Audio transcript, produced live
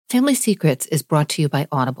Family Secrets is brought to you by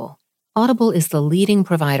Audible. Audible is the leading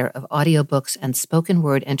provider of audiobooks and spoken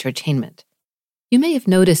word entertainment. You may have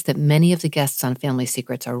noticed that many of the guests on Family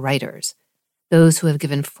Secrets are writers, those who have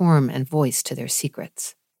given form and voice to their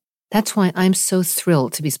secrets. That's why I'm so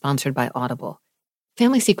thrilled to be sponsored by Audible.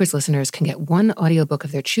 Family Secrets listeners can get one audiobook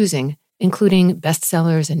of their choosing, including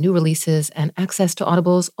bestsellers and new releases, and access to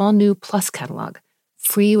Audible's all-new Plus catalog,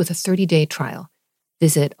 free with a 30-day trial.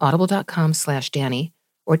 Visit audible.com/Danny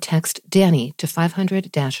or text Danny to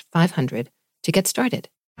 500-500 to get started.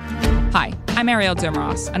 Hi, I'm Ariel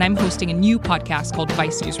Demarras, and I'm hosting a new podcast called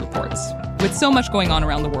Vice News Reports. With so much going on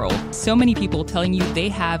around the world, so many people telling you they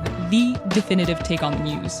have the definitive take on the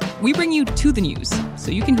news, we bring you to the news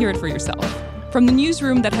so you can hear it for yourself. From the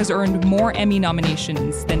newsroom that has earned more Emmy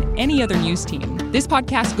nominations than any other news team, this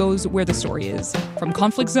podcast goes where the story is, from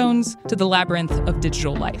conflict zones to the labyrinth of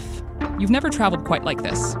digital life. You've never traveled quite like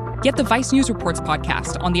this. Get the Vice News Reports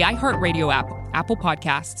podcast on the iHeartRadio app, Apple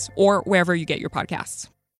Podcasts, or wherever you get your podcasts.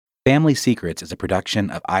 Family Secrets is a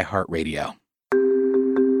production of iHeartRadio.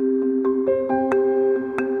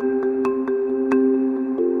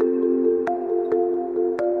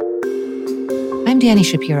 I'm Danny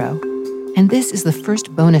Shapiro, and this is the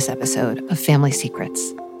first bonus episode of Family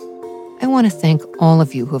Secrets. I want to thank all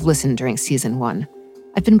of you who have listened during Season 1.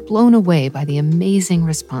 I've been blown away by the amazing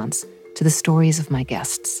response to the stories of my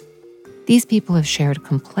guests. These people have shared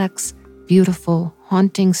complex, beautiful,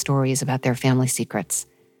 haunting stories about their family secrets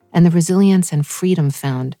and the resilience and freedom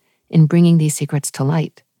found in bringing these secrets to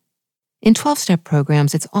light. In 12-step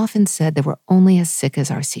programs, it's often said that we're only as sick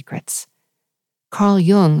as our secrets. Carl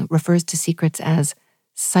Jung refers to secrets as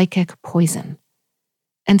psychic poison.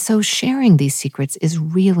 And so sharing these secrets is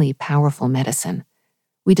really powerful medicine.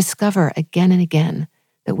 We discover again and again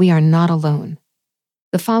that we are not alone.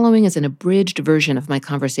 The following is an abridged version of my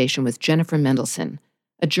conversation with Jennifer Mendelsohn,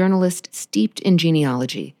 a journalist steeped in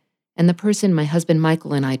genealogy, and the person my husband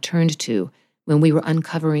Michael and I turned to when we were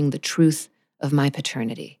uncovering the truth of my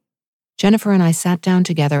paternity. Jennifer and I sat down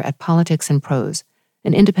together at Politics and Prose,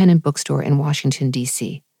 an independent bookstore in Washington,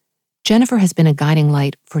 D.C. Jennifer has been a guiding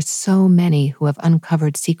light for so many who have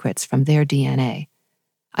uncovered secrets from their DNA.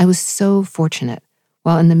 I was so fortunate,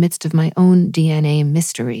 while in the midst of my own DNA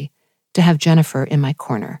mystery, to have Jennifer in my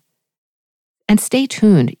corner. And stay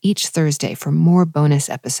tuned each Thursday for more bonus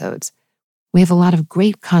episodes. We have a lot of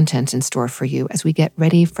great content in store for you as we get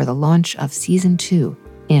ready for the launch of Season 2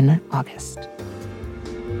 in August.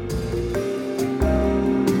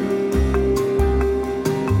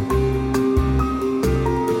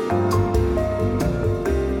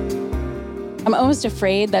 I'm almost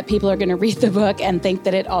afraid that people are going to read the book and think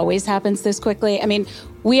that it always happens this quickly. I mean,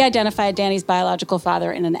 we identified Danny's biological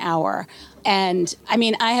father in an hour. And I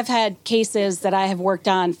mean, I have had cases that I have worked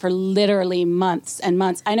on for literally months and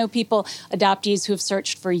months. I know people, adoptees, who have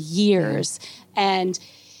searched for years. And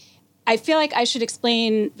I feel like I should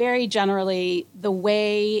explain very generally the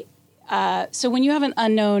way. So when you have an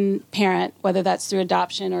unknown parent, whether that's through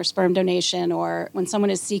adoption or sperm donation, or when someone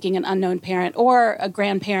is seeking an unknown parent or a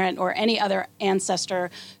grandparent or any other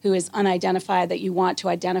ancestor who is unidentified that you want to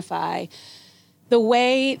identify, the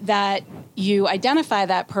way that you identify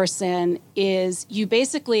that person is you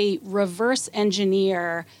basically reverse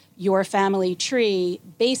engineer your family tree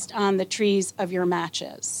based on the trees of your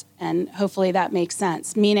matches. And hopefully that makes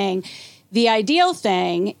sense. Meaning the ideal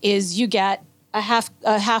thing is you get a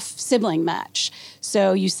half sibling match.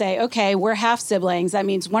 So you say, okay, we're half siblings. That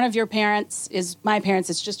means one of your parents is my parents.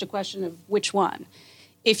 It's just a question of which one.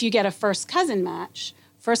 If you get a first cousin match,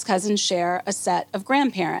 first cousins share a set of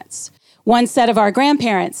grandparents. One set of our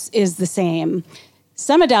grandparents is the same.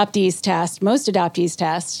 Some adoptees test, most adoptees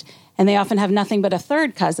test, and they often have nothing but a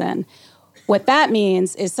third cousin. What that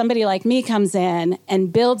means is somebody like me comes in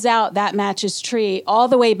and builds out that matches tree all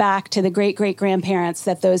the way back to the great-great-grandparents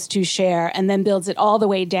that those two share, and then builds it all the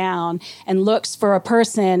way down and looks for a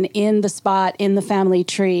person in the spot in the family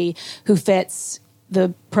tree who fits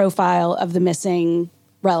the profile of the missing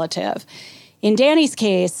relative. In Danny's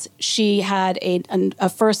case, she had a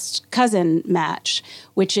first cousin match,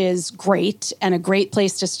 which is great and a great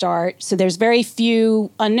place to start. So there's very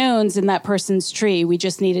few unknowns in that person's tree. We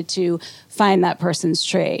just needed to find that person's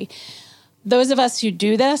tree. Those of us who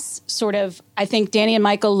do this sort of, I think Danny and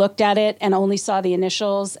Michael looked at it and only saw the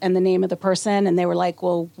initials and the name of the person, and they were like,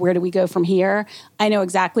 well, where do we go from here? I know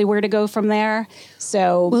exactly where to go from there.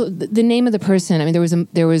 So, well, the name of the person, I mean,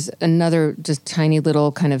 there was another just tiny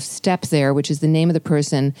little kind of step there, which is the name of the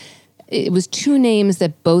person. It was two names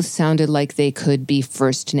that both sounded like they could be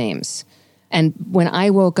first names. And when I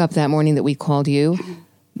woke up that morning that we called you,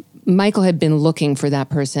 Michael had been looking for that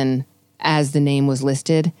person as the name was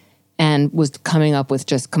listed and was coming up with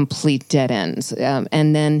just complete dead ends.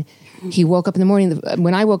 And then he woke up in the morning.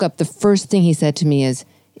 When I woke up, the first thing he said to me is,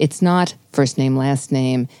 it's not first name, last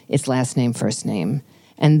name, it's last name, first name.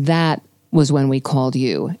 And that was when we called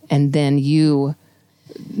you. And then you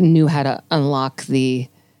knew how to unlock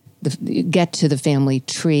get to the family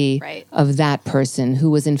tree Right. of that person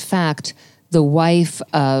who was in fact the wife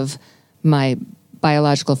of my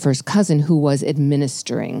biological first cousin who was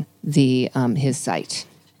administering his site.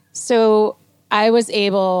 So I was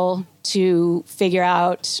able to figure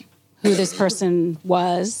out who this person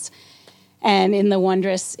was. And in the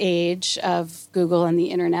wondrous age of Google and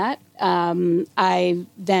the internet, I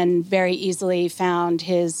then very easily found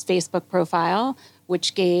his Facebook profile,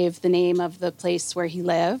 which gave the name of the place where he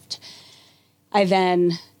lived. I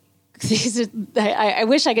then, I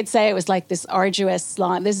wish I could say it was like this arduous,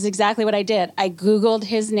 long, this is exactly what I did. I Googled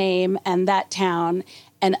his name and that town,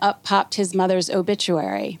 and up popped his mother's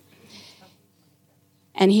obituary.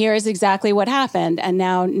 And here is exactly what happened. And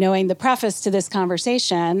now, knowing the preface to this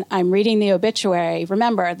conversation, I'm reading the obituary.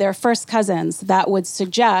 Remember, they're first cousins. That would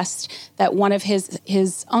suggest that one of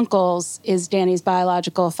his uncles is Danny's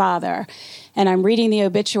biological father. And I'm reading the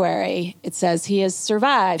obituary. It says she is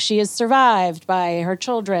survived by her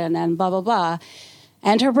children and blah, blah, blah.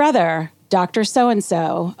 And her brother, Dr.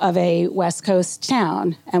 So-and-so of a West Coast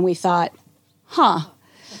town. And we thought,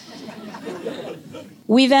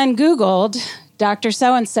 We then Googled Dr.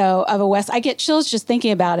 So-and-so of a West... I get chills just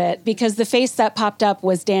thinking about it because the face that popped up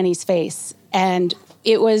was Danny's face. And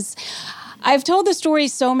it was... I've told the story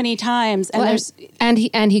so many times, and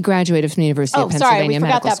he graduated from the University of Pennsylvania. Sorry, we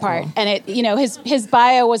forgot that part. And his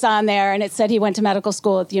bio was on there, and it said he went to medical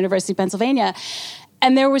school at the University of Pennsylvania,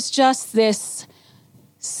 and there was just this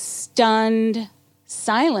stunned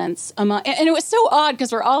silence and it was so odd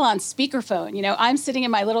because we're all on speakerphone. I'm sitting in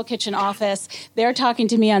my little kitchen office. They're talking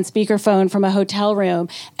to me on speakerphone from a hotel room,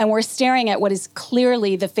 and we're staring at what is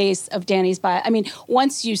clearly the face of Danny's bio. I mean,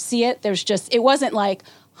 once you see it, it wasn't like,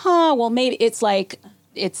 well, maybe it's like,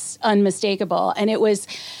 it's unmistakable. And it was,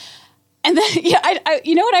 and then,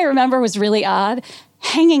 you know what I remember was really odd?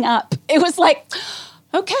 Hanging up. It was like,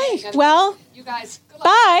 okay, well, you guys,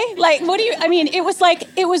 bye. Like,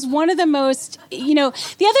 it was one of the most, the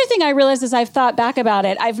other thing I realized as I've thought back about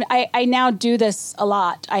it, I now do this a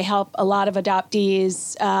lot. I help a lot of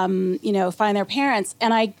adoptees, find their parents.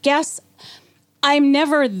 And I guess I'm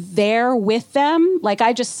never there with them. Like,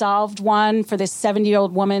 I just solved one for this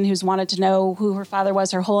 70-year-old woman who's wanted to know who her father was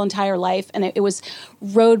her whole entire life. And it was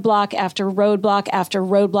roadblock after roadblock after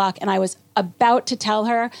roadblock. And I was about to tell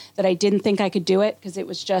her that I didn't think I could do it because it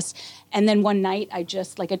was just... And then one night, I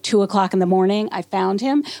just, like at 2 o'clock in the morning, I found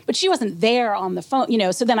him. But she wasn't there on the phone,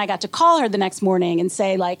 So then I got to call her the next morning and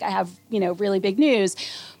say, like, I have, really big news.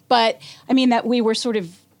 But, that we were sort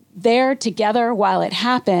of there together while it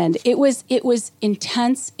happened. It was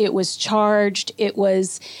intense. It was charged. It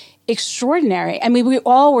was extraordinary. We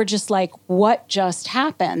all were just like, what just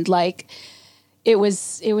happened? Like, it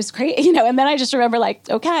was crazy, And then I just remember, like,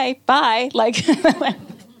 okay, bye. Like...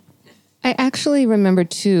 I actually remember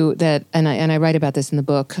too that, and I write about this in the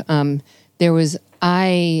book. There was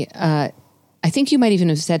I think you might even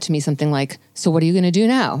have said to me something like, "So what are you going to do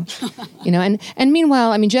now?" And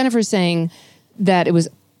meanwhile, Jennifer's saying that it was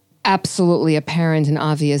absolutely apparent and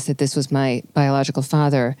obvious that this was my biological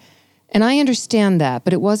father, and I understand that,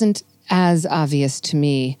 but it wasn't as obvious to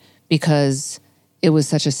me because it was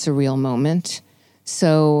such a surreal moment.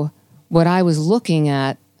 So what I was looking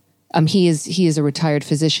at. He is a retired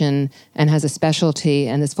physician and has a specialty,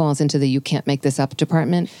 and this falls into the you can't make this up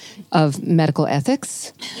department of medical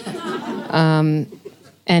ethics.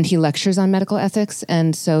 And he lectures on medical ethics.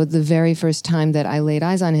 And so the very first time that I laid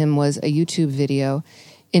eyes on him was a YouTube video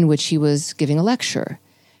in which he was giving a lecture.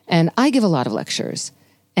 And I give a lot of lectures.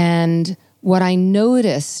 And what I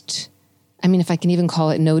noticed, if I can even call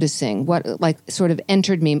it noticing, what sort of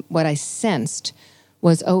entered me, what I sensed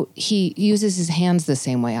was, he uses his hands the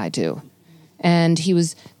same way I do. And he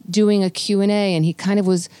was doing a Q&A, and he kind of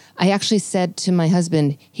was, I actually said to my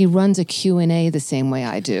husband, he runs a Q&A the same way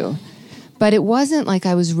I do. But it wasn't like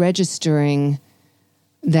I was registering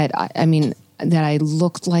that, that I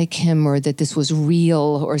looked like him or that this was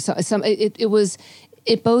real or some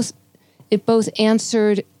it both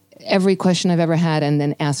answered every question I've ever had and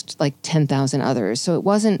then asked like 10,000 others. So it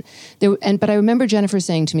wasn't there. But I remember Jennifer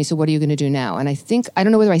saying to me, "So what are you going to do now?" And I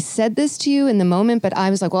don't know whether I said this to you in the moment, but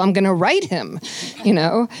I was like, "Well, I'm going to write him,"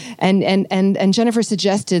 And Jennifer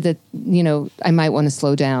suggested that I might want to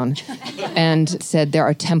slow down, and said there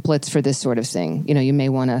are templates for this sort of thing. You may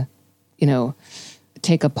want to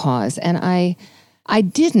take a pause. And I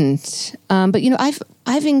didn't, but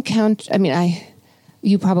I've encountered.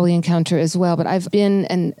 You probably encounter as well, but I've been,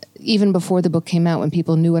 and even before the book came out, when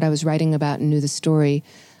people knew what I was writing about and knew the story,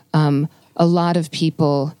 a lot of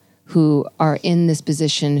people who are in this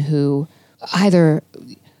position who either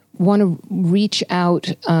want to reach out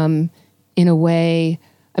in a way.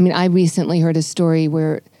 I recently heard a story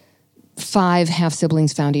where 5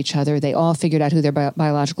 half-siblings found each other. They all figured out who their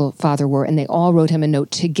biological father were, and they all wrote him a note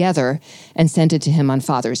together and sent it to him on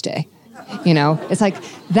Father's Day. It's like,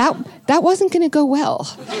 that wasn't going to go well.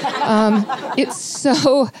 It's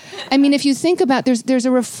so, if you think about, there's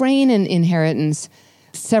a refrain in Inheritance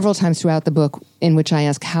several times throughout the book in which I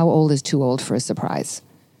ask, how old is too old for a surprise?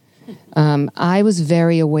 I was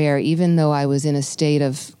very aware, even though I was in a state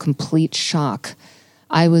of complete shock,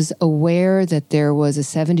 I was aware that there was a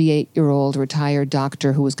 78-year-old retired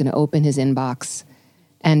doctor who was going to open his inbox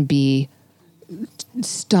and be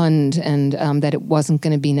stunned, and that it wasn't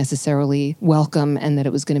going to be necessarily welcome, and that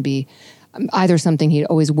it was going to be either something he'd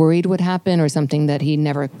always worried would happen or something that he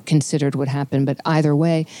never considered would happen, but either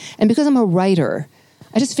way. And because I'm a writer,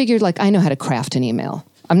 I just figured, I know how to craft an email.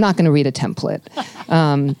 I'm not going to read a template.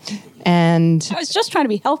 And I was just trying to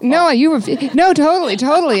be helpful. No,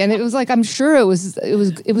 totally. And it was I'm sure it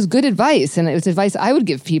was good advice, and it was advice I would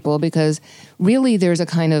give people, because really there's a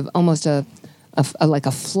kind of almost a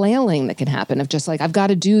flailing that can happen of just I've got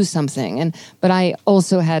to do something. But I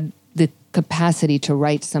also had the capacity to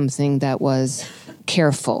write something that was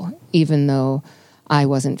careful, even though I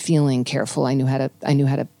wasn't feeling careful. I knew how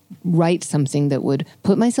to write something that would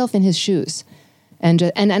put myself in his shoes. And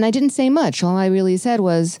I didn't say much. All I really said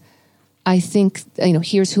was, I think,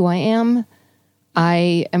 here's who I am.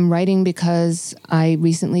 I am writing because I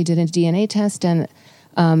recently did a DNA test, and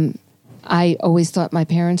I always thought my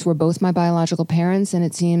parents were both my biological parents, and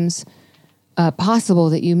it seems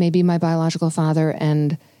possible that you may be my biological father,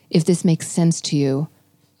 and if this makes sense to you,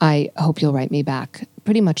 I hope you'll write me back.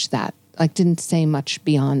 Pretty much that. Didn't say much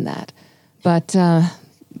beyond that. But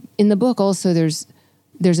in the book also there's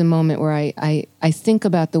a moment where I think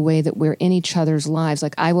about the way that we're in each other's lives.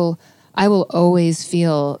 I will always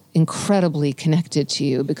feel incredibly connected to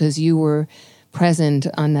you because you were present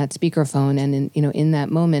on that speakerphone and in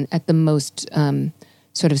that moment at the most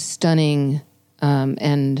sort of stunning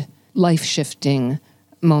and life-shifting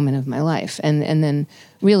moment of my life. And then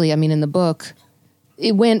really, in the book,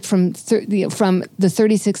 it went from the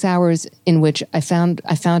 36 hours in which I found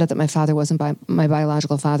out that my father wasn't my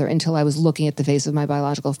biological father until I was looking at the face of my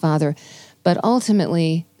biological father. But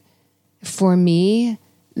ultimately, for me,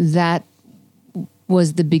 that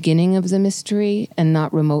was the beginning of the mystery and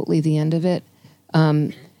not remotely the end of it.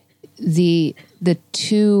 The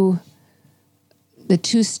two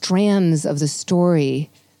strands of the story,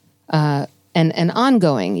 and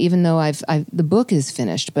ongoing, even though the book is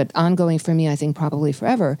finished, but ongoing for me, I think probably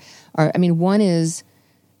forever, one is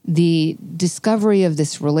the discovery of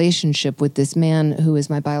this relationship with this man who is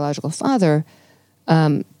my biological father,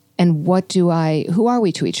 and who are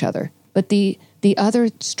we to each other? But the other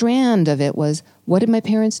strand of it was, what did my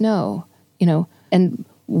parents know? And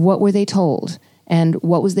what were they told? And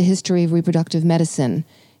what was the history of reproductive medicine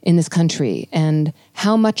in this country? And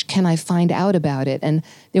how much can I find out about it? And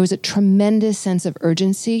there was a tremendous sense of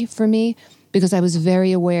urgency for me because I was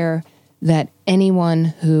very aware that anyone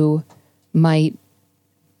who might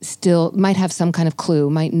have some kind of clue,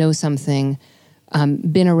 might know something,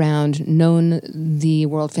 been around, known the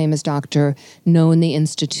world-famous doctor, known the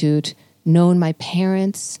institute, known my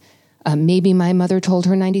parents. Maybe my mother told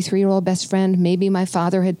her 93-year-old best friend. Maybe my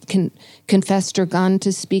father had confessed or gone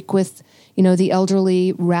to speak with, the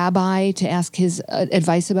elderly rabbi to ask his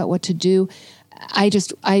advice about what to do. I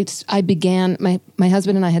began, my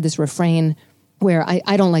husband and I had this refrain where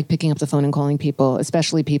I don't like picking up the phone and calling people,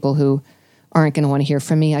 especially people who aren't going to want to hear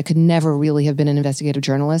from me. I could never really have been an investigative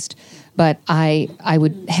journalist, but I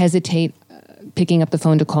would hesitate picking up the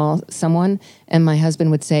phone to call someone, and my husband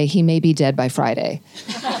would say, he may be dead by Friday.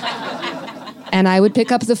 And I would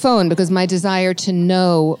pick up the phone because my desire to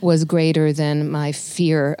know was greater than my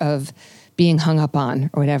fear of being hung up on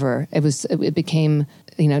or whatever. It became,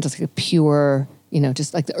 just like a pure,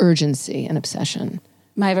 just like the urgency and obsession.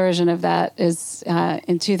 My version of that is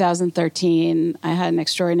in 2013, I had an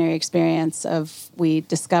extraordinary experience we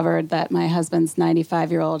discovered that my husband's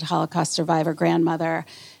 95-year-old Holocaust survivor grandmother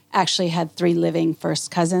actually had 3 living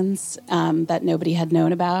first cousins that nobody had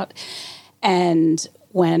known about. And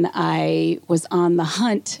when I was on the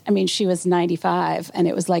hunt. I mean, she was 95, and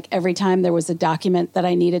it was like every time there was a document that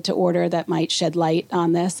I needed to order that might shed light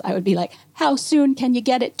on this, I would be like, how soon can you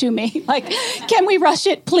get it to me? Like, can we rush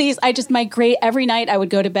it, please? Every night I would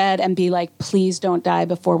go to bed and be like, please don't die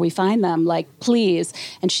before we find them. Like, please.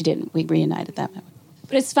 And she didn't. We reunited them.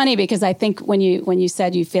 But it's funny because I think when you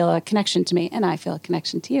said you feel a connection to me, and I feel a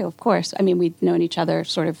connection to you, of course. I mean, we'd known each other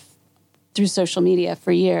sort of through social media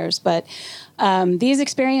for years, but these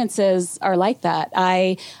experiences are like that.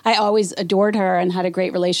 I always adored her and had a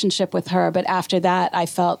great relationship with her, but after that, I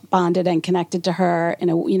felt bonded and connected to her.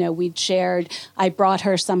 And we'd shared. I brought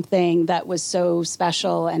her something that was so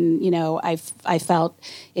special, and I felt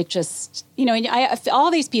it just.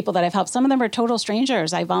 All these people that I've helped, some of them are total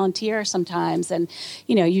strangers. I volunteer sometimes, and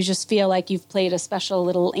you just feel like you've played a special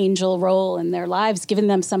little angel role in their lives, giving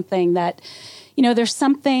them something that,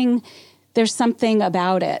 there's something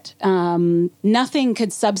about it. Nothing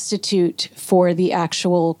could substitute for the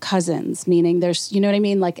actual cousins, meaning there's, you know what I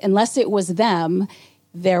mean? Like, unless it was them,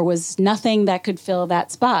 there was nothing that could fill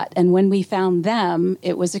that spot. And when we found them,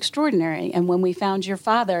 it was extraordinary. And when we found your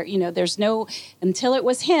father, until it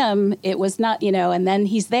was him, it was not, and then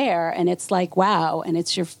he's there, and it's like, wow, and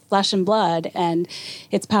it's your flesh and blood, and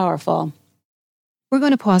it's powerful. We're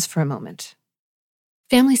going to pause for a moment.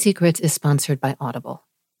 Family Secrets is sponsored by Audible.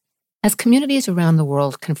 As communities around the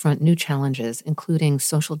world confront new challenges, including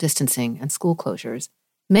social distancing and school closures,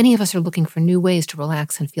 many of us are looking for new ways to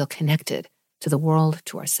relax and feel connected to the world,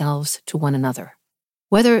 to ourselves, to one another.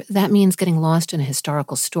 Whether that means getting lost in a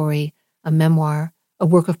historical story, a memoir, a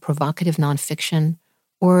work of provocative nonfiction,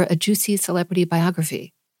 or a juicy celebrity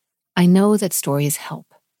biography, I know that stories help.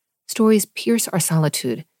 Stories pierce our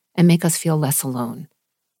solitude and make us feel less alone.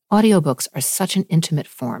 Audiobooks are such an intimate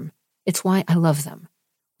form. It's why I love them.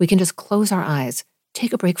 We can just close our eyes,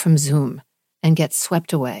 take a break from Zoom, and get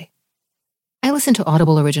swept away. I listen to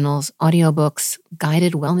Audible originals, audiobooks,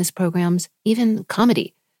 guided wellness programs, even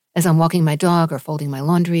comedy, as I'm walking my dog or folding my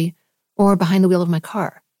laundry, or behind the wheel of my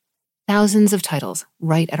car. Thousands of titles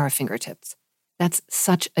right at our fingertips. That's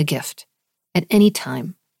such a gift. At any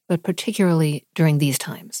time, but particularly during these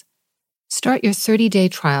times. Start your 30-day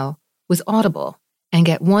trial with Audible and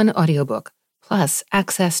get one audiobook plus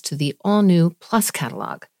access to the all-new Plus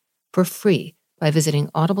catalog for free by visiting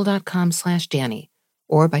audible.com/Danny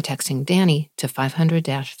or by texting Danny to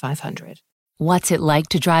 500-500. What's it like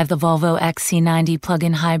to drive the Volvo XC90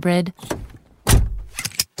 plug-in hybrid?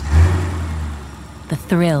 The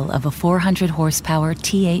thrill of a 400-horsepower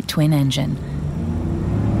T8 twin engine.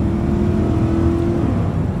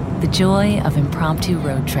 The joy of impromptu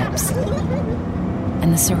road trips.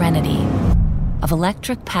 And the serenity of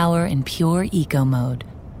electric power in pure eco mode.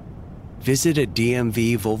 Visit a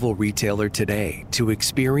DMV Volvo retailer today to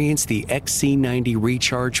experience the XC90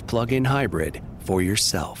 Recharge plug-in hybrid for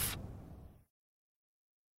yourself.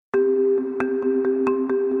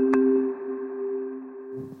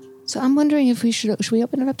 So I'm wondering if should we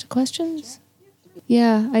open it up to questions?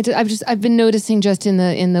 Yeah, I've been noticing just in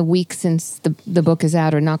the week since the book is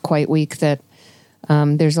out, or not quite week, that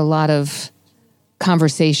there's a lot of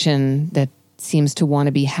conversation that seems to want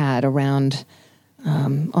to be had around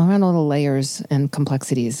all the layers and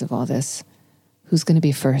complexities of all this. Who's going to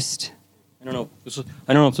be first? I don't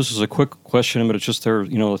know if this is a quick question, but it's just there,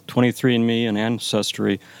 23andMe and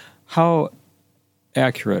Ancestry. How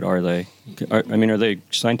accurate are they? Are they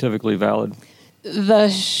scientifically valid? The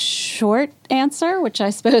short answer, which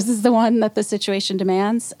I suppose is the one that the situation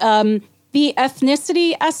demands, the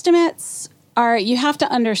ethnicity estimates are, you have to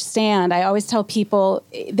understand, I always tell people,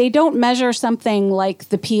 they don't measure something like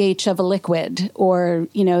the pH of a liquid, or,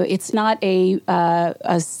 it's not a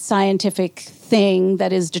scientific thing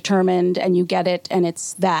that is determined and you get it and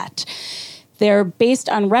it's that. They're based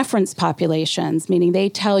on reference populations, meaning they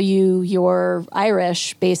tell you you're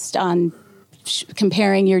Irish based on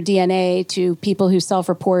comparing your DNA to people who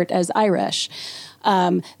self-report as Irish.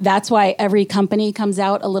 That's why every company comes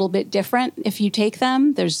out a little bit different if you take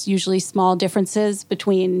them. There's usually small differences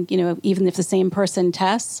between, even if the same person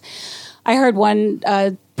tests. I heard one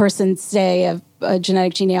person say, a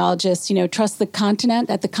genetic genealogist, trust the continent.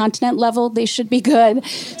 At the continent level, they should be good.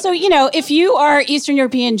 So, if you are Eastern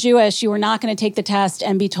European Jewish, you are not going to take the test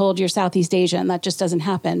and be told you're Southeast Asian. That just doesn't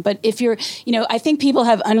happen. But if you're, I think people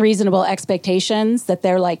have unreasonable expectations that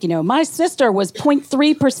they're like, my sister was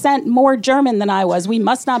 0.3% more German than I was. We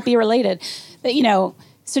must not be related. But,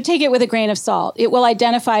 so take it with a grain of salt. It will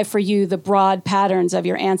identify for you the broad patterns of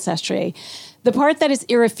your ancestry. The part that is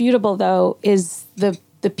irrefutable, though, is the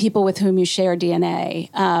people with whom you share DNA.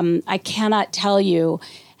 I cannot tell you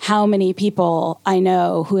how many people I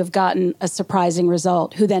know who have gotten a surprising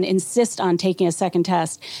result, who then insist on taking a second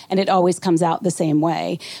test, and it always comes out the same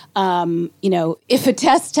way. If a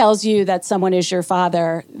test tells you that someone is your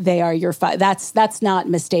father, they are your father. That's not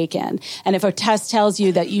mistaken. And if a test tells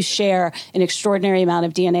you that you share an extraordinary amount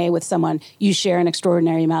of DNA with someone, you share an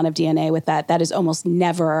extraordinary amount of DNA with that. That is almost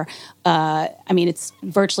never, it's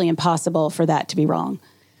virtually impossible for that to be wrong.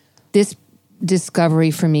 This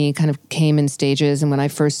discovery for me kind of came in stages. And when I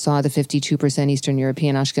first saw the 52% Eastern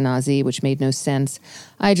European Ashkenazi, which made no sense,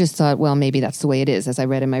 I just thought, well, maybe that's the way it is, as I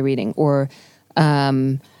read in my reading. Or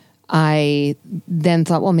I then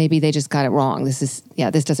thought, well, maybe they just got it wrong. This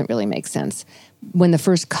doesn't really make sense. When the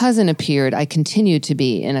first cousin appeared, I continued to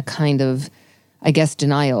be in a kind of, I guess,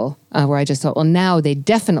 denial, where I just thought, well, now they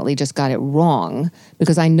definitely just got it wrong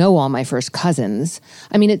because I know all my first cousins.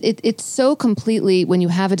 I mean, it's so completely, when you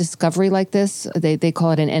have a discovery like this, they call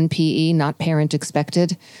it an NPE, not parent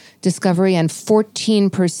expected discovery, and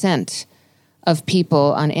 14% of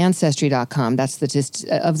people on Ancestry.com, that's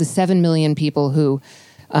of the 7 million people who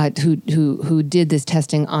did this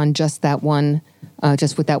testing on just that one,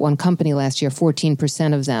 just with that one company last year,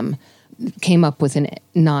 14% of them came up with an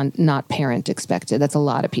not parent expected. That's a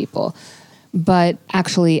lot of people. But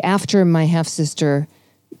actually, after my half-sister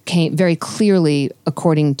came, very clearly,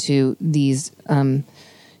 according to these, the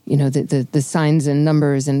signs and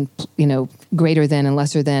numbers and, greater than and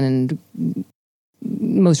lesser than and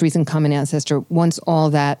most recent common ancestor, once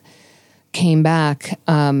all that came back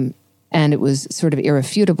and it was sort of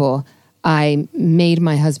irrefutable, I made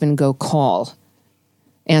my husband go call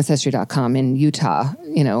Ancestry.com in Utah,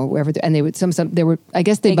 wherever, and they would I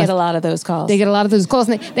guess they get a lot of those calls. They get a lot of those calls,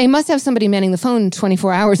 and they must have somebody manning the phone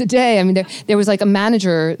 24 hours a day. I mean, there was like a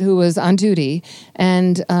manager who was on duty,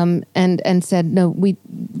 and said, no,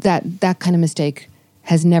 that kind of mistake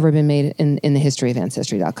has never been made in the history of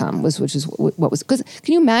Ancestry.com. Which is what was, because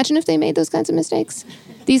can you imagine if they made those kinds of mistakes?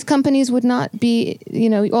 These companies would not be,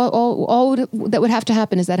 all that would have to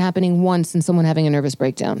happen is that happening once and someone having a nervous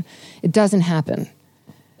breakdown. It doesn't happen.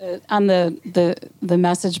 On the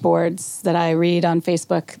message boards that I read on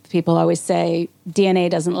Facebook, people always say, DNA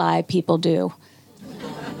doesn't lie, people do.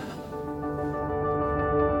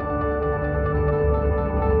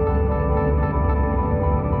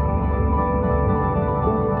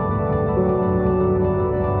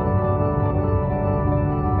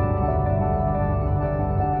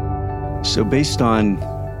 So based on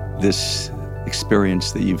this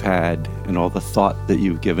experience that you've had and all the thought that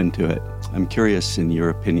you've given to it, I'm curious in your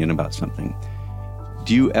opinion about something.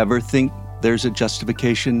 Do you ever think there's a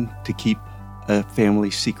justification to keep a family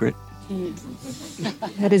secret?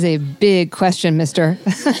 That is a big question, mister.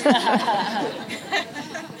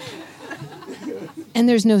 And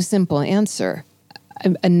there's no simple answer.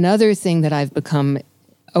 Another thing that I've become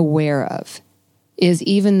aware of is,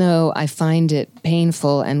 even though I find it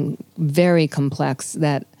painful and very complex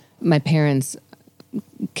that my parents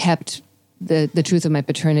kept the truth of my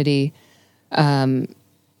paternity from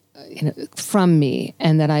me,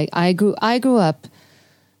 and that I grew up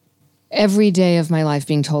every day of my life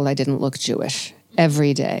being told I didn't look Jewish,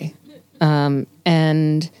 every day. And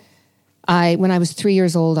when I was 3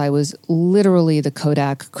 years old, I was literally the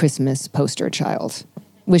Kodak Christmas poster child,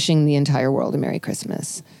 wishing the entire world a Merry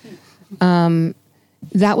Christmas. That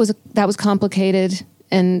was complicated,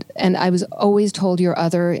 and I was always told you're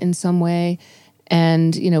other in some way.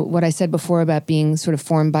 And, what I said before about being sort of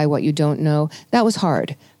formed by what you don't know, that was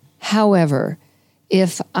hard. However,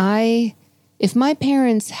 if my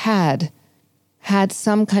parents had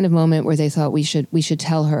some kind of moment where they thought we should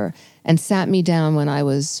tell her, and sat me down when I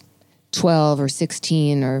was 12 or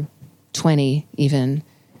 16 or 20 even,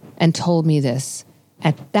 and told me this,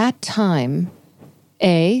 at that time,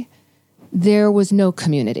 there was no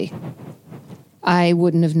community. I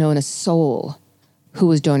wouldn't have known a soul who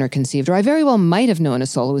was donor conceived, or I very well might have known a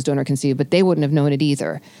soul who was donor conceived, but they wouldn't have known it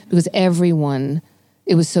either, because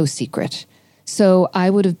it was so secret. So I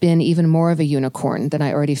would have been even more of a unicorn than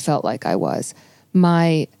I already felt like I was.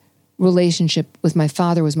 My relationship with my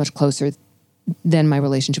father was much closer than my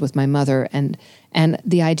relationship with my mother, and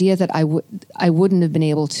the idea that I wouldn't have been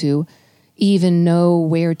able to even know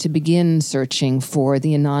where to begin searching for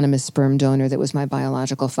the anonymous sperm donor that was my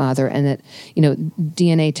biological father, and that,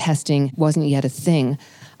 DNA testing wasn't yet a thing.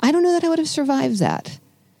 I don't know that I would have survived that.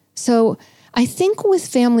 So I think with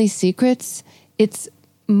family secrets, it's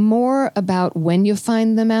more about when you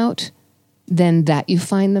find them out than that you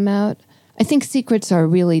find them out. I think secrets are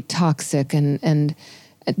really toxic, and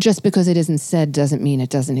just because it isn't said doesn't mean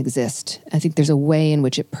it doesn't exist. I think there's a way in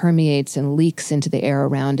which it permeates and leaks into the air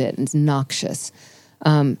around it, and it's noxious.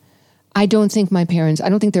 I don't think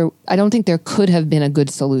there could have been a good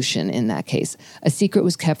solution in that case. A secret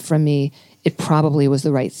was kept from me. It probably was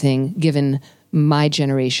the right thing, given my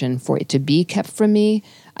generation, for it to be kept from me.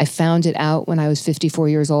 I found it out when I was 54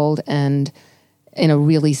 years old and in a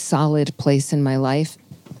really solid place in my life.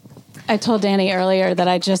 I told Danny earlier that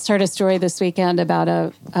I just heard a story this weekend about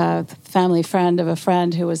a family friend of a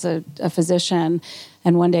friend who was a physician.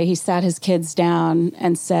 And one day he sat his kids down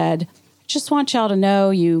and said, "Just want y'all to know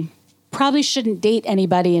you probably shouldn't date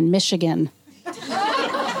anybody in Michigan."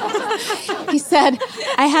 He said,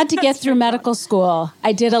 "I had to get through medical school.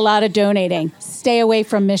 I did a lot of donating. Stay away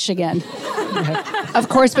from Michigan." Of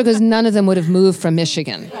course, because none of them would have moved from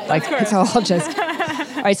Michigan. Like, it's all just...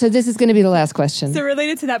 All right, so this is going to be the last question. So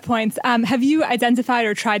related to that point, have you identified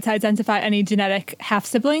or tried to identify any genetic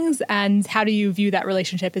half-siblings? And how do you view that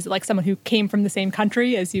relationship? Is it like someone who came from the same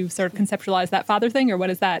country as you sort of conceptualize that father thing? Or what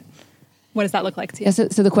does that look like to you? Yeah,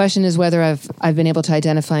 so the question is whether I've been able to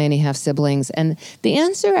identify any half-siblings. And the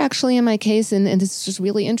answer actually in my case, and this is just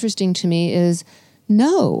really interesting to me, is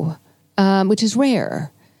no, which is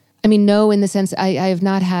rare. I mean, no, in the sense I have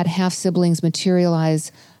not had half-siblings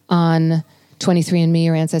materialize on 23andMe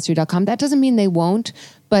or Ancestry.com. That doesn't mean they won't,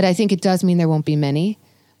 but I think it does mean there won't be many.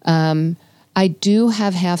 I do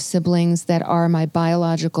have half-siblings that are my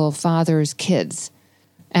biological father's kids.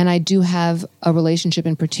 And I do have a relationship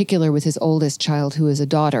in particular with his oldest child, who is a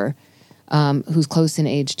daughter, who's close in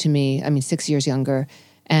age to me, 6 years younger,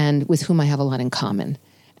 and with whom I have a lot in common,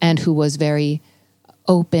 and who was very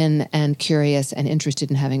open and curious and interested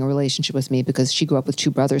in having a relationship with me because she grew up with two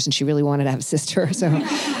brothers and she really wanted to have a sister. So,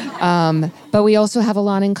 but we also have a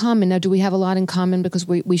lot in common. Now, do we have a lot in common because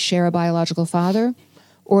we share a biological father?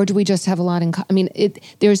 Or do we just have a lot in common?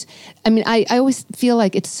 I always feel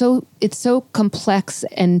like it's so complex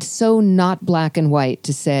and so not black and white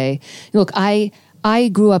to say, look, I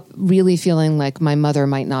grew up really feeling like my mother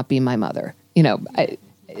might not be my mother.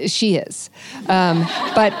 She is.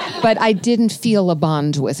 But I didn't feel a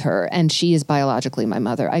bond with her, and she is biologically my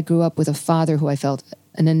mother. I grew up with a father who I felt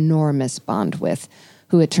an enormous bond with,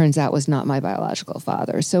 who it turns out was not my biological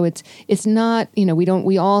father. So it's not,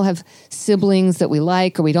 we all have siblings that we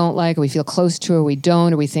like or we don't like, or we feel close to or we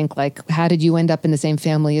don't, or we think like, how did you end up in the same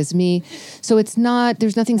family as me? So it's not,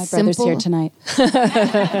 there's nothing simple. My brother's here tonight.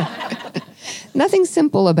 Nothing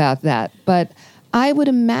simple about that. But I would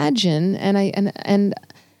imagine, and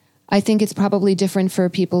I think it's probably different for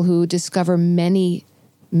people who discover many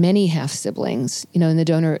half-siblings. In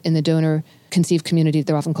the donor conceived community,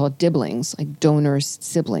 they're often called dibblings, like donors'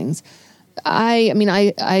 siblings.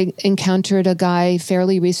 I encountered a guy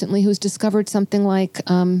fairly recently who's discovered something like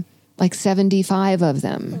 75 of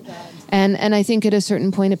them. Oh, and I think at a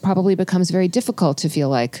certain point it probably becomes very difficult to feel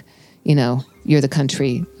like, you're the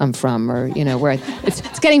country I'm from, or, where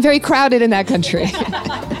it's getting very crowded in that country.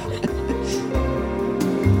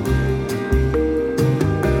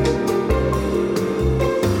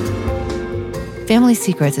 Family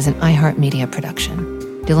Secrets is an iHeartMedia production.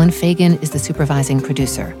 Dylan Fagan is the supervising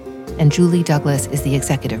producer, and Julie Douglas is the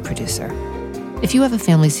executive producer. If you have a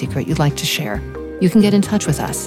family secret you'd like to share, you can get in touch with us